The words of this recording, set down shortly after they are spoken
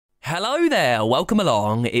Hello there, welcome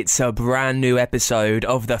along. It's a brand new episode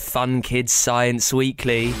of the Fun Kids Science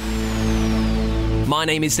Weekly. My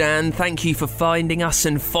name is Dan, thank you for finding us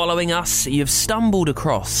and following us. You've stumbled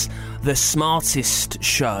across the smartest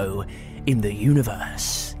show in the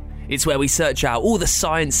universe. It's where we search out all the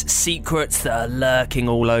science secrets that are lurking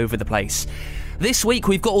all over the place. This week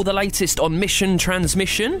we've got all the latest on mission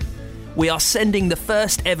transmission. We are sending the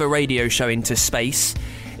first ever radio show into space.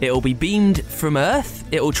 It'll be beamed from Earth,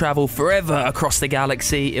 it'll travel forever across the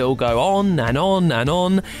galaxy, it'll go on and on and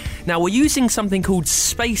on. Now, we're using something called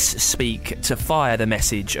Space Speak to fire the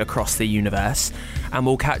message across the universe, and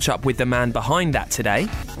we'll catch up with the man behind that today.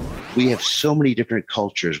 We have so many different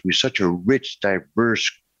cultures. We're such a rich,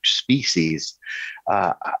 diverse species.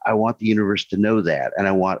 I want the universe to know that, and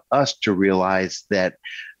I want us to realize that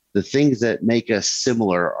the things that make us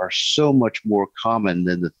similar are so much more common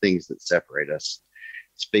than the things that separate us.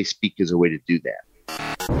 Space Speak is a way to do that.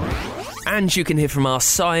 And you can hear from our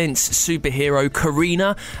science superhero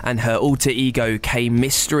Karina and her alter ego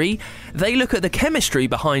K-Mystery. They look at the chemistry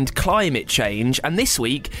behind climate change, and this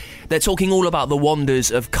week they're talking all about the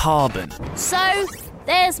wonders of carbon. So,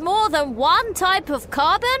 there's more than one type of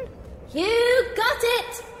carbon? You got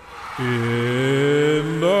it!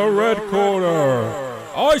 In the red corner,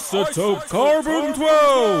 Isotope Carbon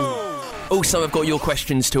 12! Also, I've got your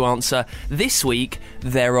questions to answer. This week,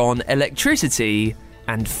 they're on electricity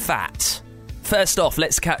and fat. First off,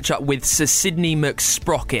 let's catch up with Sir Sidney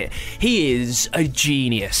McSprocket. He is a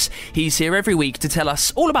genius. He's here every week to tell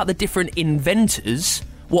us all about the different inventors,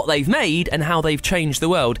 what they've made and how they've changed the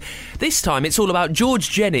world. This time, it's all about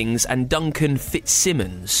George Jennings and Duncan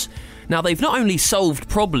Fitzsimmons. Now, they've not only solved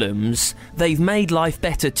problems, they've made life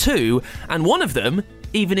better too, and one of them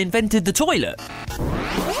even invented the toilet.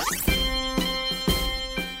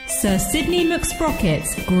 Sir Sidney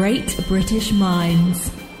McSprocket's Great British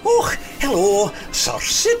Minds. Oh, hello, Sir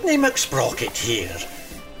Sidney McSprocket here.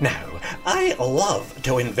 Now, I love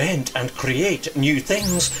to invent and create new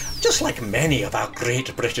things, just like many of our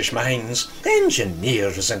great British minds.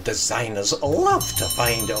 Engineers and designers love to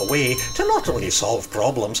find a way to not only solve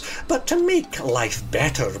problems, but to make life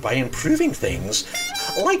better by improving things.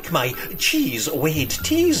 Like my cheese weighed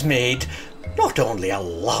teas made. Not only a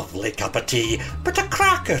lovely cup of tea, but a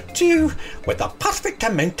cracker too, with the perfect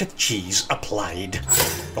amount of cheese applied.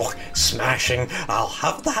 Oh, smashing, I'll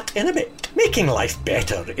have that in a bit. Making life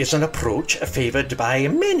better is an approach favoured by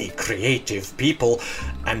many creative people,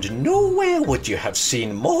 and nowhere would you have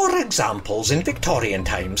seen more examples in Victorian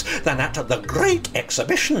times than at the Great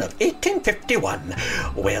Exhibition of 1851,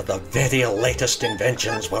 where the very latest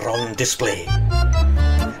inventions were on display.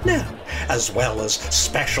 Now, as well as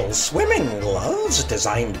special swimming gloves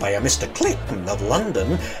designed by a Mr. Clayton of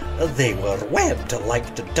London, they were webbed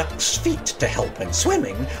like the duck's feet to help in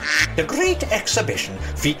swimming. The Great Exhibition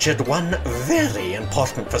featured one very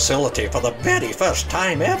important facility for the very first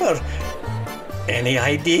time ever. Any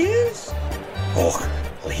ideas? Oh,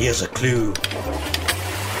 well, here's a clue.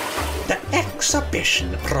 The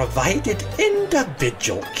exhibition provided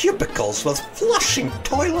individual cubicles with flushing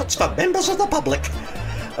toilets for members of the public.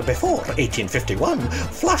 Before 1851,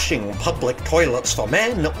 flushing public toilets for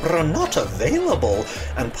men were not available,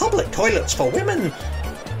 and public toilets for women,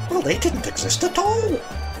 well, they didn't exist at all.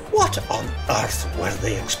 What on earth were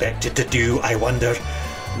they expected to do, I wonder?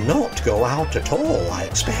 Not go out at all, I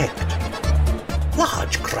expect.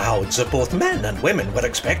 Large crowds of both men and women were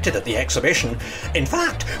expected at the exhibition. In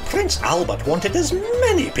fact, Prince Albert wanted as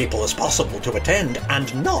many people as possible to attend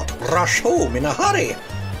and not rush home in a hurry.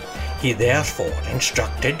 He therefore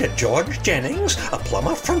instructed George Jennings, a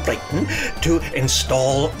plumber from Brighton, to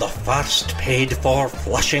install the first paid-for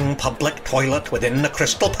flushing public toilet within the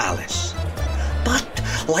Crystal Palace. But,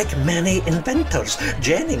 like many inventors,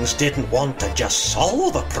 Jennings didn't want to just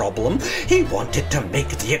solve a problem, he wanted to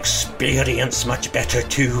make the experience much better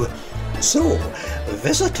too. So,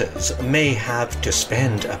 visitors may have to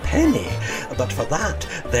spend a penny, but for that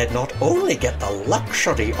they'd not only get the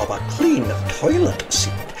luxury of a clean toilet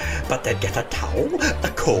seat, but they'd get a towel,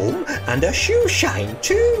 a comb, and a shoe shine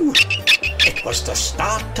too. It was the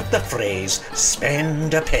start of the phrase,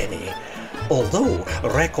 spend a penny. Although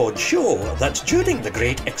records show that during the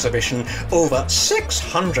Great Exhibition, over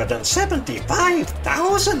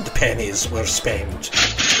 675,000 pennies were spent.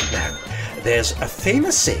 Now, there's a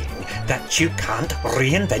famous saying that you can't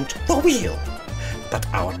reinvent the wheel. But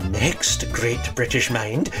our next Great British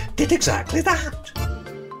Mind did exactly that.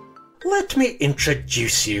 Let me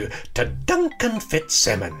introduce you to Duncan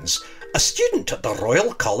Fitzsimmons, a student at the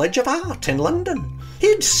Royal College of Art in London.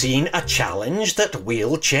 He'd seen a challenge that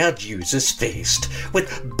wheelchair users faced.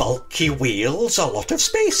 With bulky wheels, a lot of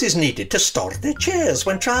space is needed to store their chairs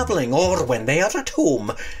when travelling or when they are at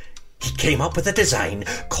home. He came up with a design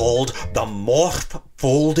called the Morph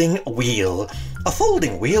Folding Wheel, a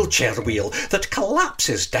folding wheelchair wheel that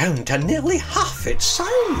collapses down to nearly half its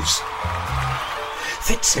size.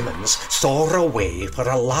 Fitzsimmons saw a way for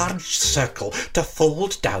a large circle to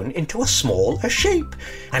fold down into a smaller shape,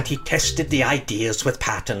 and he tested the ideas with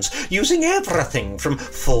patterns, using everything from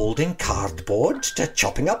folding cardboard to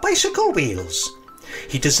chopping up bicycle wheels.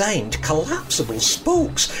 He designed collapsible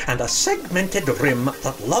spokes and a segmented rim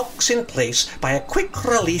that locks in place by a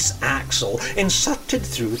quick-release axle inserted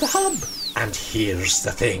through the hub. And here's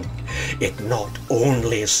the thing, it not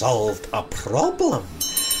only solved a problem,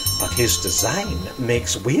 but his design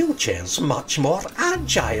makes wheelchairs much more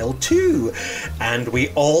agile too. And we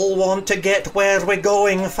all want to get where we're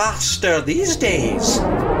going faster these days.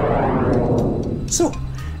 So,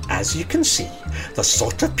 as you can see, the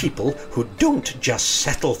sort of people who don't just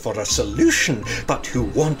settle for a solution, but who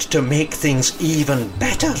want to make things even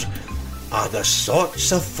better, are the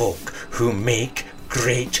sorts of folk who make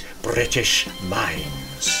great British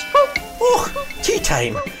minds. Oh, tea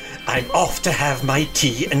time! I'm off to have my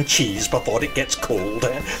tea and cheese before it gets cold.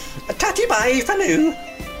 Tatty bye for now.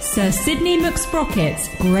 Sir Sidney McSprocket's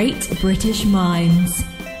Great British Minds.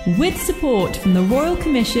 With support from the Royal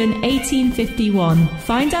Commission 1851.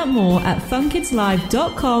 Find out more at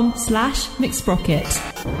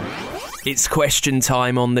funkidslive.com/McSprocket. It's question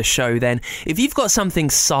time on the show then. If you've got something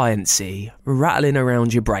sciencey rattling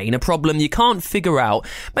around your brain, a problem you can't figure out,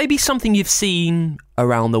 maybe something you've seen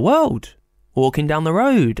around the world, walking down the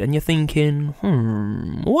road, and you're thinking,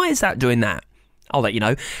 why is that doing that? I'll let you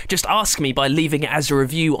know. Just ask me by leaving it as a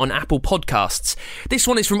review on Apple Podcasts. This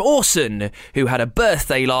one is from Orson, who had a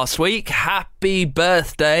birthday last week. Happy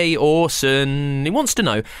birthday, Orson. He wants to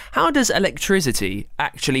know, how does electricity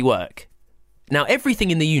actually work? Now,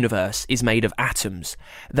 everything in the universe is made of atoms.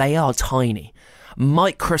 They are tiny,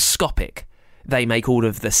 microscopic. They make all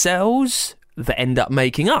of the cells that end up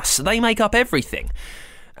making us. They make up everything.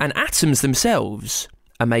 And atoms themselves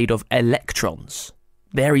are made of electrons.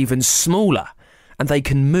 They're even smaller. And they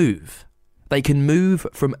can move. They can move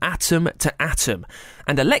from atom to atom.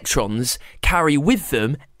 And electrons carry with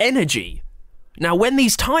them energy. Now, when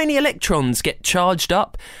these tiny electrons get charged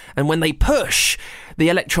up, and when they push, the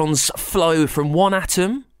electrons flow from one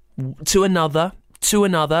atom to another,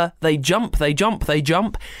 they jump,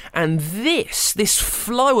 and this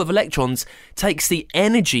flow of electrons takes the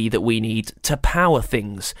energy that we need to power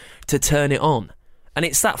things, to turn it on. And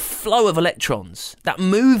it's that flow of electrons, that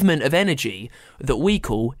movement of energy, that we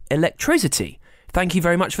call electricity. Thank you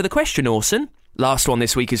very much for the question, Orson. Last one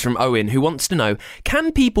this week is from Owen, who wants to know,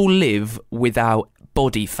 can people live without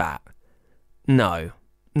body fat? No,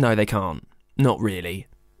 they can't. Not really.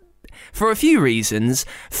 For a few reasons,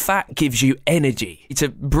 fat gives you energy to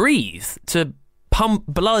breathe, to pump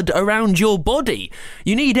blood around your body.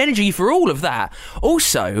 You need energy for all of that.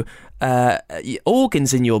 Also,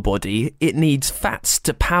 organs in your body, it needs fats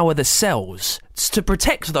to power the cells, to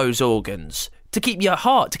protect those organs, to keep your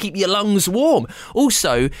heart, to keep your lungs warm.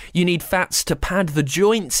 Also, you need fats to pad the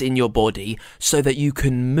joints in your body so that you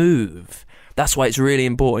can move. That's why it's really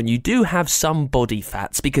important. You do have some body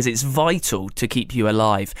fats because it's vital to keep you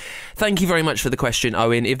alive. Thank you very much for the question,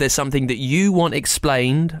 Owen. If there's something that you want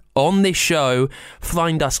explained on this show,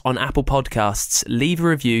 find us on Apple Podcasts, leave a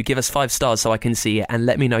review, give us 5 stars so I can see it, and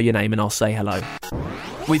let me know your name and I'll say hello.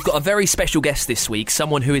 We've got a very special guest this week,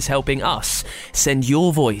 someone who is helping us send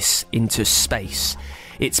your voice into space.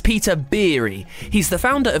 It's Peter Beery. He's the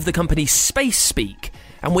founder of the company Space Speak,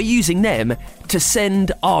 and we're using them to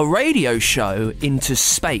send our radio show into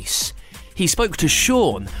space. He spoke to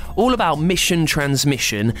Sean all about mission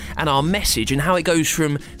transmission and our message and how it goes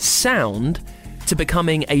from sound to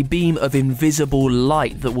becoming a beam of invisible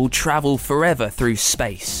light that will travel forever through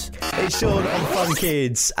space. It's Sean on Fun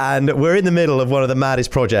Kids, and we're in the middle of one of the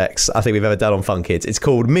maddest projects I think we've ever done on Fun Kids. It's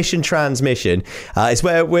called Mission Transmission. It's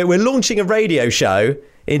where we're launching a radio show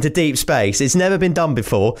into deep space. It's never been done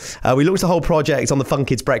before. We launched the whole project on the Fun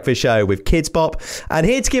Kids Breakfast Show with Kids Bop, and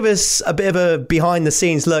here to give us a bit of a behind the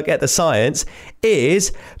scenes look at the science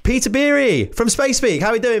is Peter Beery from Space Speak. How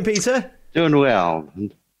are we doing, Peter? Doing well.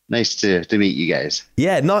 Nice to meet you guys.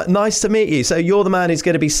 Yeah, nice to meet you. So you're the man who's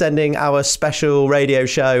going to be sending our special radio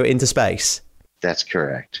show into space? That's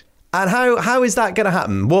correct. And how is that going to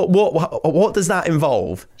happen? What does that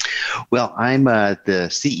involve? Well, I'm the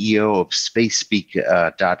CEO of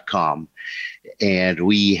Spacespeak.com, and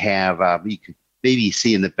we have maybe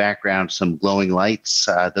see in the background some glowing lights.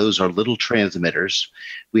 Those are little transmitters.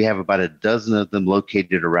 We have about a dozen of them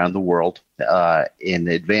located around the world in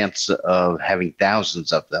advance of having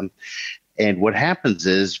thousands of them. And what happens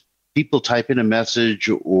is people type in a message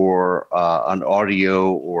or an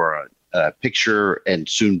audio or a picture and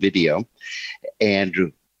soon video,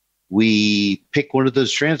 and we pick one of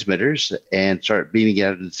those transmitters and start beaming it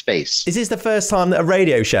out into space. Is this the first time that a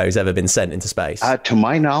radio show has ever been sent into space? To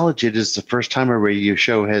my knowledge, it is the first time a radio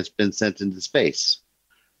show has been sent into space.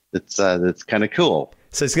 That's kind of cool.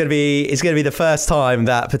 So it's going to be the first time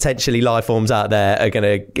that potentially life forms out there are going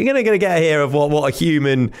to get a hear of what a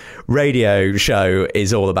human radio show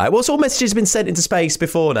is all about. What sort of messages have been sent into space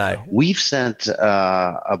before now? We've sent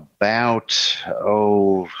about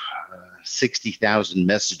 60,000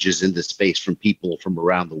 messages into space from people from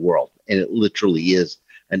around the world, and it literally is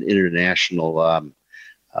an international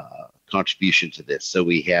contribution to this. So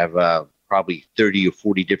we have probably 30 or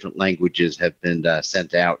 40 different languages have been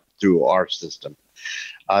sent out through our system.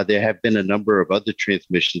 There have been a number of other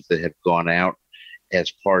transmissions that have gone out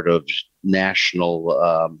as part of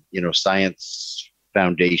national, science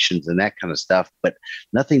foundations and that kind of stuff, but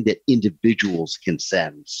nothing that individuals can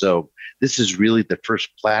send. So this is really the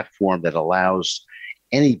first platform that allows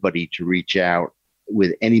anybody to reach out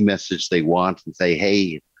with any message they want and say,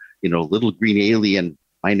 hey, little green alien,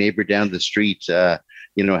 my neighbor down the street,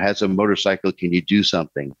 has a motorcycle. Can you do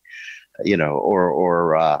something?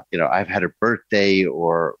 I've had a birthday,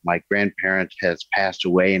 or my grandparent has passed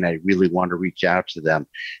away and I really want to reach out to them.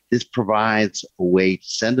 This provides a way to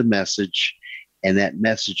send a message, and that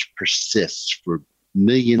message persists for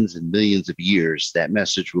millions and millions of years. That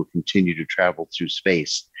message will continue to travel through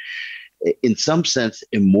space, in some sense,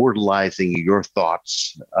 immortalizing your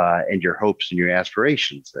thoughts and your hopes and your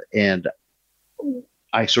aspirations. And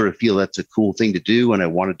I sort of feel that's a cool thing to do, and I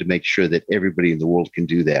wanted to make sure that everybody in the world can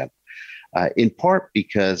do that. In part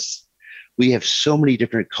because we have so many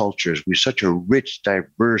different cultures. We're such a rich,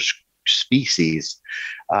 diverse species.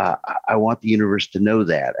 I want the universe to know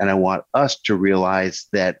that. And I want us to realize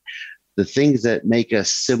that the things that make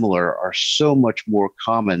us similar are so much more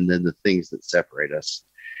common than the things that separate us.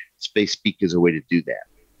 Space Speak is a way to do that.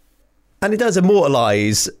 And it does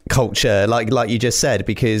immortalize culture, like you just said,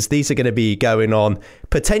 because these are going to be going on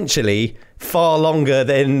potentially far longer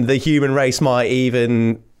than the human race might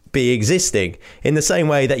even be existing. In the same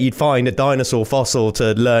way that you'd find a dinosaur fossil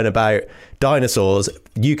to learn about dinosaurs,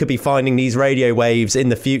 you could be finding these radio waves in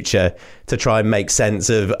the future to try and make sense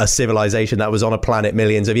of a civilization that was on a planet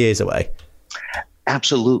millions of years away.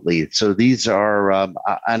 Absolutely. So these are,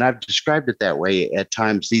 and I've described it that way at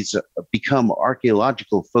times, these become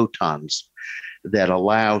archaeological photons that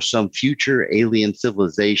allow some future alien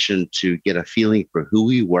civilization to get a feeling for who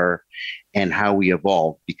we were and how we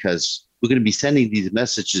evolved, because we're going to be sending these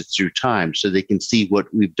messages through time so they can see what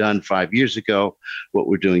we've done 5 years ago, what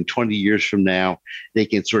we're doing 20 years from now. They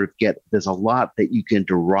can sort of there's a lot that you can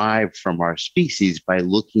derive from our species by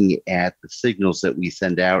looking at the signals that we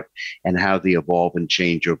send out and how they evolve and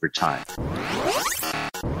change over time.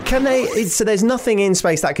 So there's nothing in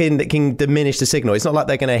space that can diminish the signal. It's not like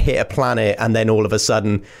they're going to hit a planet and then all of a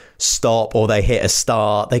sudden stop, or they hit a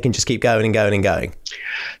star. They can just keep going and going and going.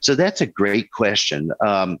 So that's a great question.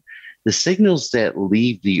 The signals that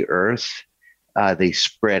leave the Earth, they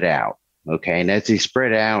spread out, okay? And as they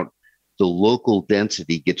spread out, the local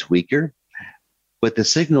density gets weaker, but the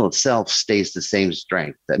signal itself stays the same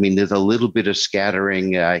strength. I mean, there's a little bit of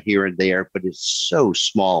scattering here and there, but it's so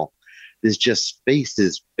small. There's just space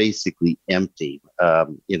is basically empty.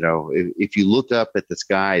 If you look up at the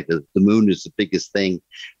sky, the moon is the biggest thing.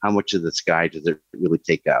 How much of the sky does it really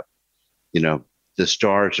take up? The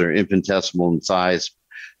stars are infinitesimal in size.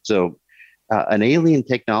 So an alien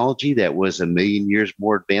technology that was 1 million years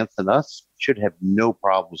more advanced than us should have no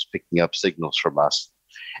problems picking up signals from us.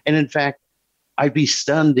 And in fact, I'd be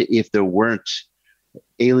stunned if there weren't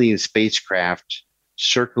alien spacecraft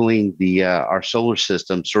circling our solar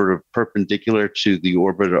system, sort of perpendicular to the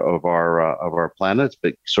orbit of our planets,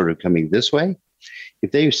 but sort of coming this way.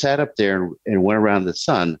 If they sat up there and went around the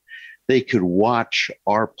sun, they could watch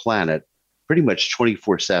our planet pretty much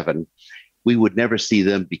 24/7. We would never see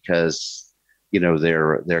them because,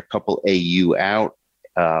 they're a couple AU out.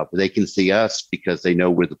 They can see us because they know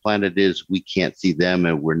where the planet is. We can't see them,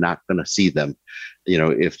 and we're not going to see them,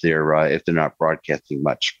 if they're not broadcasting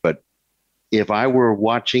much. But if I were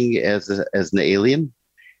watching as an alien,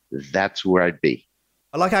 that's where I'd be.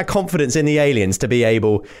 I like our confidence in the aliens to be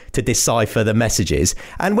able to decipher the messages.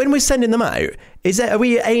 And when we're sending them out, are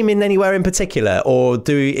we aiming anywhere in particular, or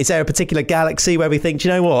is there a particular galaxy where we think, do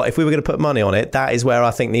you know what, if we were going to put money on it, that is where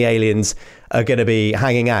I think the aliens are going to be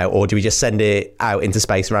hanging out, or do we just send it out into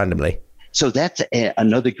space randomly? So that's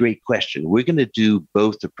another great question. We're going to do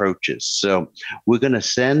both approaches. So we're going to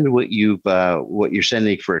send what you're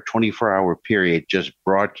sending for a 24-hour period, just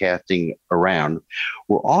broadcasting around.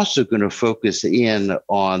 We're also going to focus in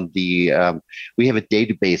on we have a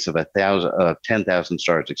database of 10,000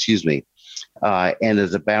 stars, and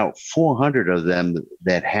there's about 400 of them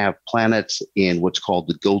that have planets in what's called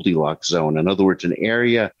the Goldilocks zone. In other words, an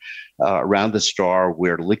area around the star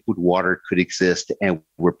where liquid water could exist and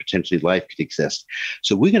where potentially life could exist.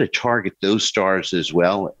 So we're going to target those stars as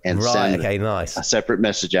well and send a separate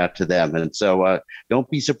message out to them. And so don't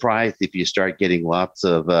be surprised if you start getting lots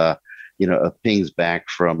of pings back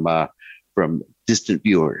from distant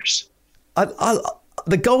viewers.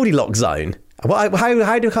 The Goldilocks zone.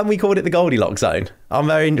 How come we called it the Goldilocks zone? I'm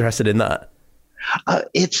very interested in that.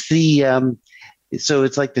 It's the so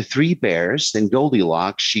it's like the three bears in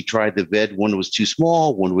Goldilocks. She tried the bed. One was too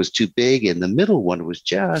small, one was too big, and the middle one was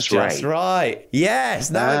just right. Just right.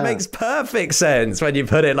 Yes, it makes perfect sense when you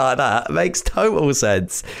put it like that. It makes total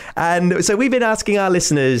sense. And so we've been asking our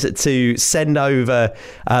listeners to send over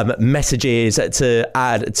messages to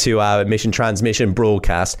add to our Mission Transmission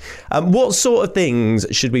broadcast. What sort of things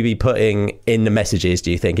should we be putting in the messages,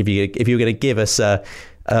 do you think, if you were going to give us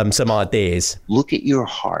some ideas? Look at your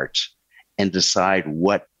heart and decide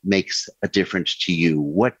what makes a difference to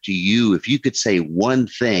you. If you could say one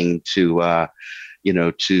thing to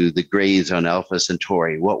the Greys on Alpha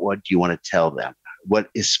Centauri, what do you want to tell them? What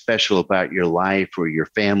is special about your life or your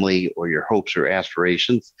family or your hopes or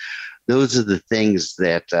aspirations? Those are the things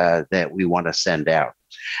that we want to send out.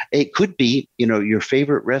 It could be, your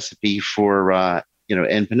favorite recipe for,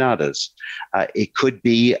 empanadas. It could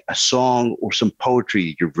be a song or some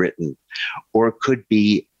poetry you've written, or it could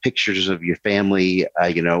be pictures of your family,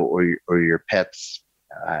 or your pets,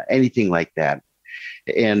 anything like that.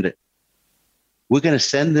 And we're going to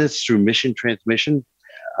send this through Mission Transmission.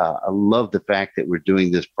 I love the fact that we're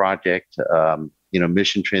doing this project.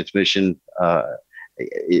 Mission Transmission,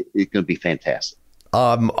 it's going to be fantastic.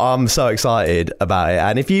 I'm so excited about it.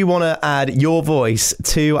 And if you want to add your voice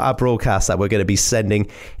to our broadcast that we're going to be sending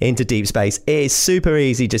into deep space, it is super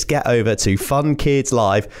easy. Just get over to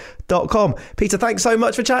funkidslive.com. Peter, thanks so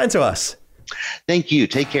much for chatting to us. Thank you.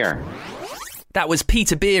 Take care. That was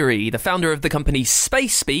Peter Beery, the founder of the company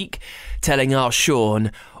Space Speak, telling our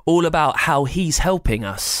Sean all about how he's helping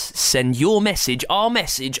us send your message,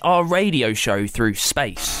 our radio show through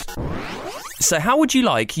space. So how would you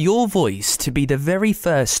like your voice to be the very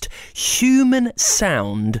first human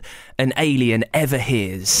sound an alien ever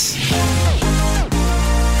hears?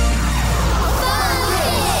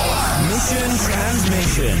 Mission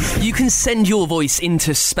Transmission. You can send your voice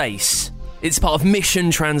into space. It's part of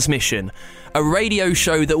Mission Transmission, a radio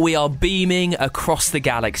show that we are beaming across the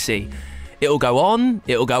galaxy. It'll go on,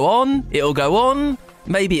 it'll go on, it'll go on.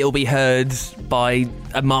 Maybe it'll be heard by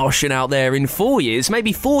a Martian out there in 4 years,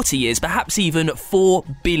 maybe 40 years, perhaps even 4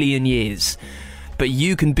 billion years. But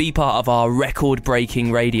you can be part of our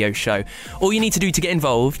record-breaking radio show. All you need to do to get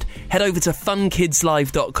involved, head over to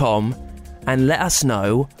funkidslive.com and let us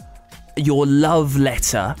know your love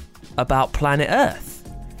letter about planet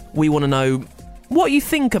Earth. We want to know what you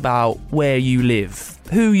think about where you live,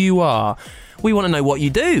 who you are. We want to know what you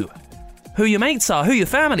do, who your mates are, who your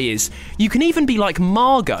family is. You can even be like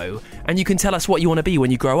Margot, and you can tell us what you want to be when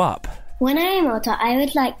you grow up. When I am older, I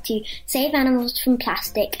would like to save animals from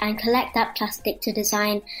plastic and collect that plastic to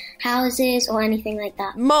design houses or anything like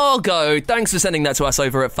that. Margot, thanks for sending that to us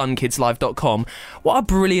over at funkidslive.com. What a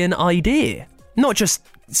brilliant idea. Not just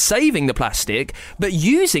saving the plastic, but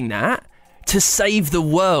using that to save the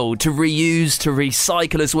world, to reuse, to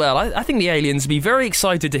recycle as well. I think the aliens would be very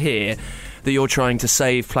excited to hear that you're trying to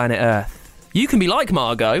save planet Earth. You can be like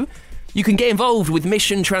Margot. You can get involved with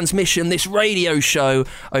Mission Transmission, this radio show,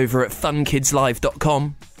 over at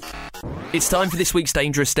funkidslive.com. It's time for this week's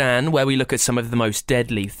Dangerous Dan, where we look at some of the most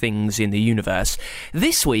deadly things in the universe.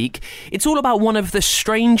 This week, it's all about one of the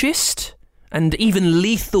strangest and even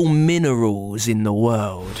lethal minerals in the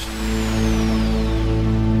world.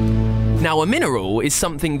 Now, a mineral is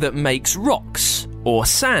something that makes rocks, or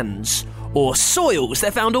sands, or soils.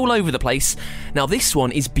 They're found all over the place. Now, this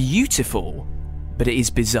one is beautiful, but it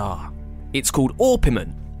is bizarre. It's called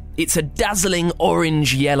orpiment. It's a dazzling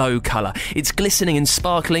orange-yellow colour. It's glistening and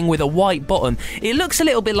sparkling with a white bottom. It looks a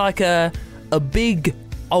little bit like a big,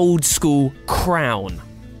 old-school crown.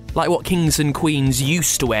 like what kings and queens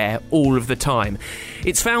used to wear all of the time.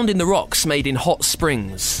 It's found in the rocks made in hot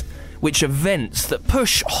springs, which are vents that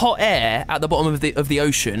push hot air at the bottom of the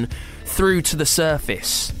ocean through to the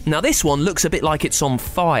surface. Now this one looks a bit like it's on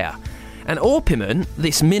fire. And orpiment,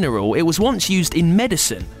 this mineral, it was once used in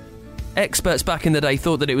medicine. Experts back in the day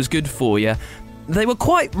thought that it was good for you. They were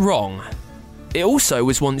quite wrong. It also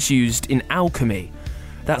was once used in alchemy.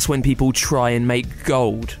 That's when people try and make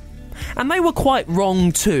gold. And they were quite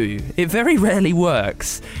wrong too. It very rarely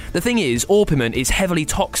works. The thing is, orpiment is heavily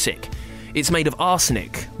toxic. It's made of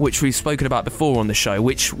arsenic, which we've spoken about before on the show,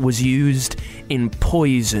 which was used in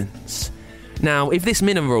poisons. Now, if this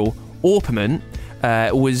mineral, orpiment,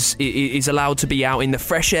 is allowed to be out in the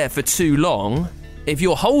fresh air for too long, if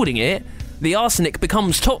you're holding it, the arsenic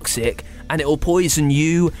becomes toxic and it will poison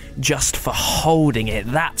you just for holding it.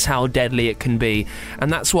 That's how deadly it can be.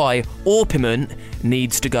 And that's why orpiment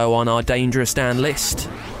needs to go on our Dangerous Dan list.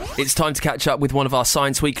 It's time to catch up with one of our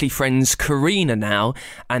Science Weekly friends, Karina, now,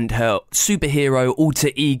 and her superhero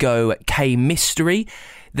alter ego, K-Mystery.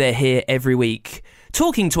 They're here every week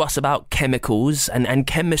talking to us about chemicals and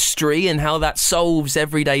chemistry and how that solves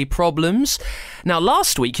everyday problems. Now,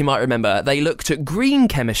 last week, you might remember, they looked at green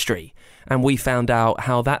chemistry, and we found out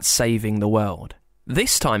how that's saving the world.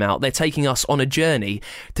 This time out, they're taking us on a journey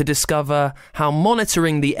to discover how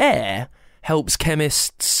monitoring the air helps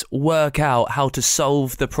chemists work out how to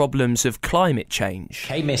solve the problems of climate change.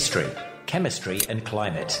 K-Mystery, chemistry and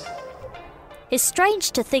climate. It's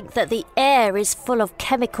strange to think that the air is full of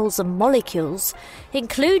chemicals and molecules,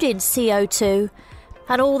 including CO2,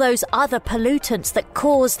 and all those other pollutants that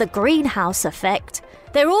cause the greenhouse effect.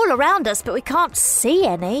 They're all around us, but we can't see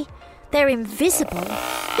any. They're invisible.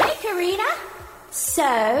 Hey, Karina.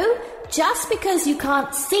 So, just because you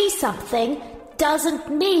can't see something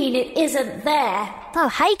doesn't mean it isn't there. Oh,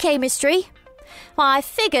 hey, K-Mystery. Well, I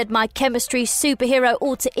figured my chemistry superhero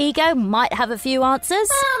alter ego might have a few answers.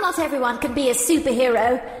 Well, not everyone can be a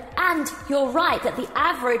superhero. And you're right that the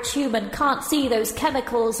average human can't see those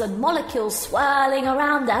chemicals and molecules swirling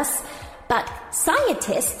around us. But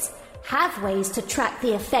scientists have ways to track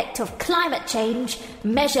the effect of climate change,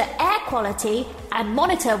 measure air quality, and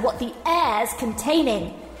monitor what the air's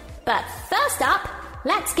containing. But first up,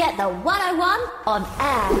 let's get the 101 on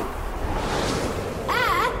air.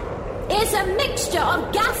 Air is a mixture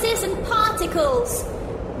of gases and particles.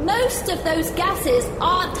 Most of those gases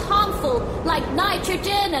aren't harmful, like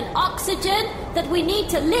nitrogen and oxygen, that we need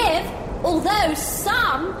to live, although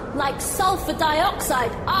some, like sulfur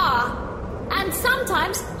dioxide, are. And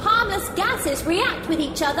sometimes harmless gases react with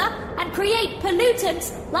each other and create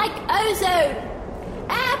pollutants like ozone.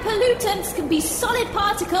 Air pollutants can be solid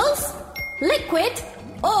particles, liquid,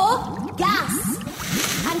 or gas,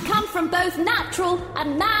 and come from both natural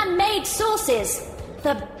and man-made sources.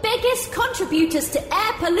 The biggest contributors to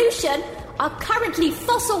air pollution are currently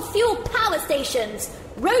fossil fuel power stations,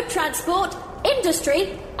 road transport,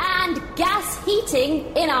 industry, and gas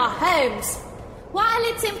heating in our homes. While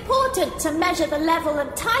it's important to measure the level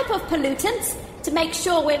and type of pollutants to make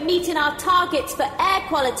sure we're meeting our targets for air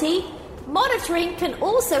quality, monitoring can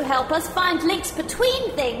also help us find links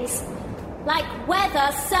between things, like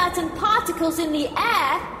whether certain particles in the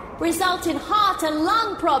air result in heart and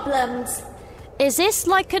lung problems. Is this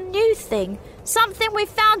like a new thing? Something we've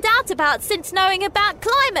found out about since knowing about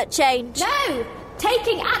climate change? No!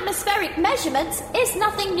 Taking atmospheric measurements is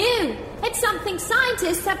nothing new. It's something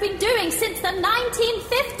scientists have been doing since the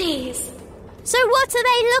 1950s. So what are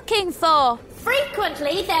they looking for?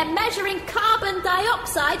 Frequently, they're measuring carbon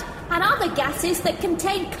dioxide and other gases that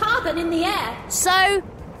contain carbon in the air. So,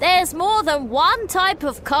 there's more than one type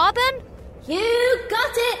of carbon? You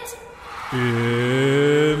got it!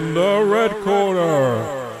 In the red corner,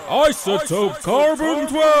 isotope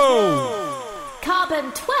carbon-12.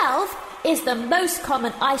 Carbon-12 is the most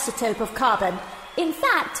common isotope of carbon. In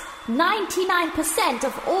fact, 99%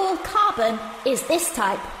 of all carbon is this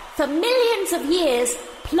type. For millions of years,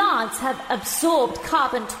 plants have absorbed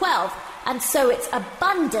carbon-12, and so it's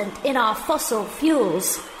abundant in our fossil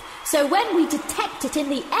fuels. So when we detect it in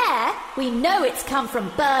the air, we know it's come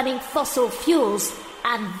from burning fossil fuels,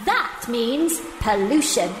 and that means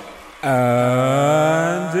pollution.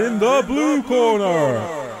 And in the blue corner,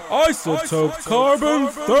 isotope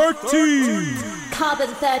carbon-13.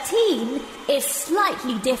 Carbon-13 is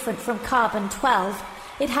slightly different from carbon-12.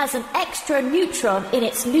 It has an extra neutron in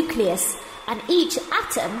its nucleus, and each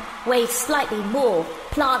atom weighs slightly more.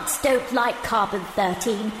 Plants don't like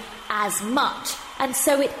carbon-13 as much, and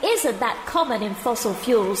so it isn't that common in fossil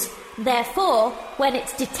fuels. Therefore, when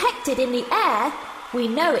it's detected in the air, we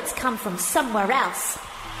know it's come from somewhere else.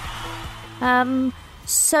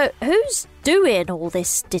 So who's doing all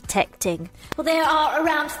this detecting? Well, there are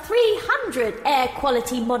around 300 air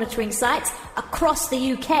quality monitoring sites across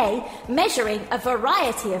the UK measuring a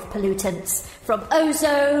variety of pollutants, from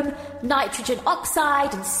ozone, nitrogen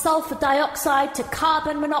oxide and sulphur dioxide to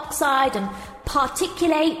carbon monoxide and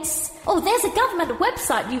particulates. Oh, there's a government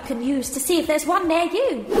website you can use to see if there's one near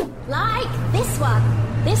you. Like this one.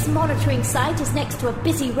 This monitoring site is next to a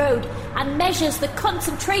busy road and measures the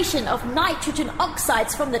concentration of nitrogen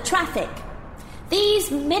oxides from the traffic.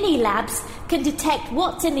 These mini-labs can detect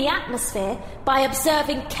what's in the atmosphere by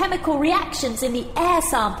observing chemical reactions in the air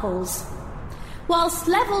samples. Whilst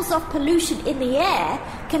levels of pollution in the air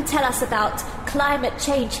can tell us about climate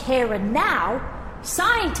change here and now,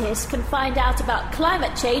 scientists can find out about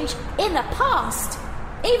climate change in the past,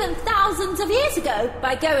 even thousands of years ago,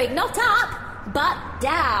 by going not up, but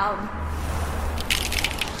down.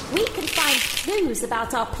 We can find clues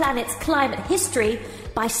about our planet's climate history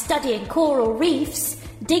by studying coral reefs,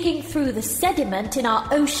 digging through the sediment in our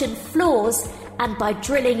ocean floors, and by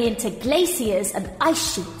drilling into glaciers and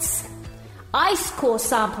ice sheets. Ice core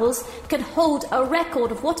samples can hold a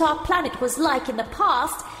record of what our planet was like in the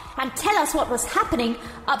past and tell us what was happening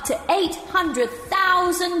up to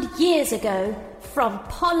 800,000 years ago. From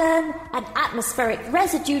pollen and atmospheric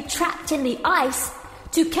residue trapped in the ice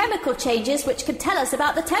to chemical changes which can tell us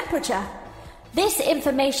about the temperature. This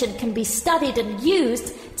information can be studied and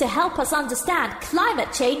used to help us understand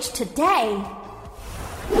climate change today.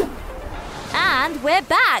 And we're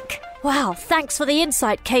back! Wow, thanks for the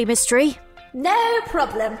insight, Chemistry. No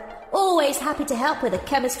problem. Always happy to help with a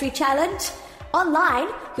chemistry challenge. Online,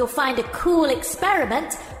 you'll find a cool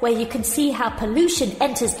experiment where you can see how pollution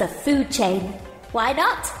enters the food chain. Why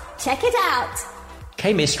not? Check it out.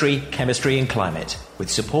 Chemistry, Chemistry and Climate, with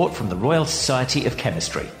support from the Royal Society of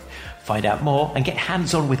Chemistry. Find out more and get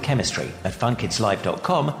hands-on with chemistry at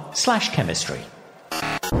funkidslive.com/chemistry.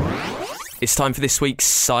 It's time for this week's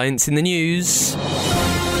Science in the News.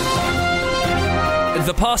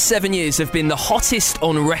 The past 7 years have been the hottest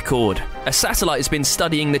on record. A satellite has been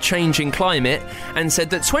studying the changing climate and said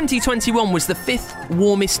that 2021 was the 5th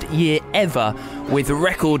warmest year ever, with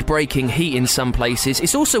record-breaking heat in some places.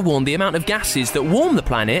 It's also warned the amount of gases that warm the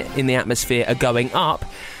planet in the atmosphere are going up,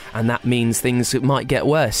 and that means things might get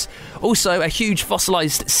worse. Also, a huge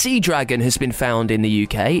fossilised sea dragon has been found in the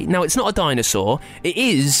UK. Now, it's not a dinosaur. It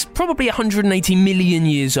is probably 180 million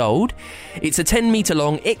years old. It's a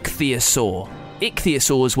 10-metre-long ichthyosaur.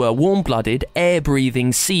 Ichthyosaurs were warm-blooded,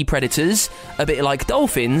 air-breathing sea predators, a bit like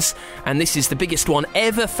dolphins, and this is the biggest one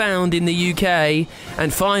ever found in the UK.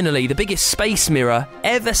 And finally, the biggest space mirror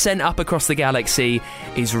ever sent up across the galaxy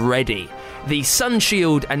is ready. The sun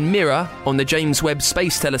shield and mirror on the James Webb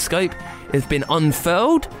Space Telescope have been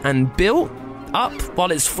unfurled and built up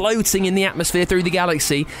while it's floating in the atmosphere through the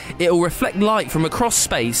galaxy. It'll reflect light from across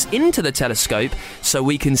space into the telescope so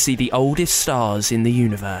we can see the oldest stars in the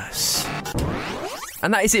universe.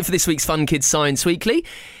 And that is it for this week's Fun Kids Science Weekly.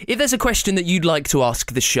 If there's a question that you'd like to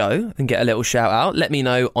ask the show and get a little shout out, let me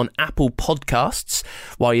know on Apple Podcasts.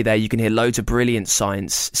 While you're there, you can hear loads of brilliant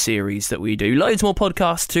science series that we do. Loads more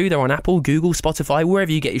podcasts too. They're on Apple, Google, Spotify,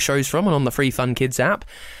 wherever you get your shows from, and on the free Fun Kids app.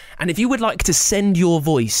 And if you would like to send your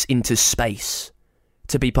voice into space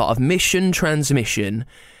to be part of Mission Transmission,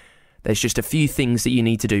 there's just a few things that you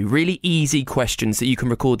need to do. Really easy questions that you can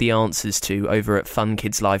record the answers to over at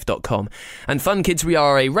funkidslive.com. And Fun Kids, we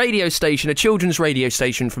are a radio station, a children's radio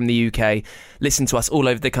station from the UK. Listen to us all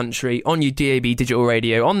over the country on your DAB digital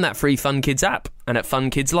radio, on that free Fun Kids app, and at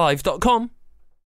funkidslive.com.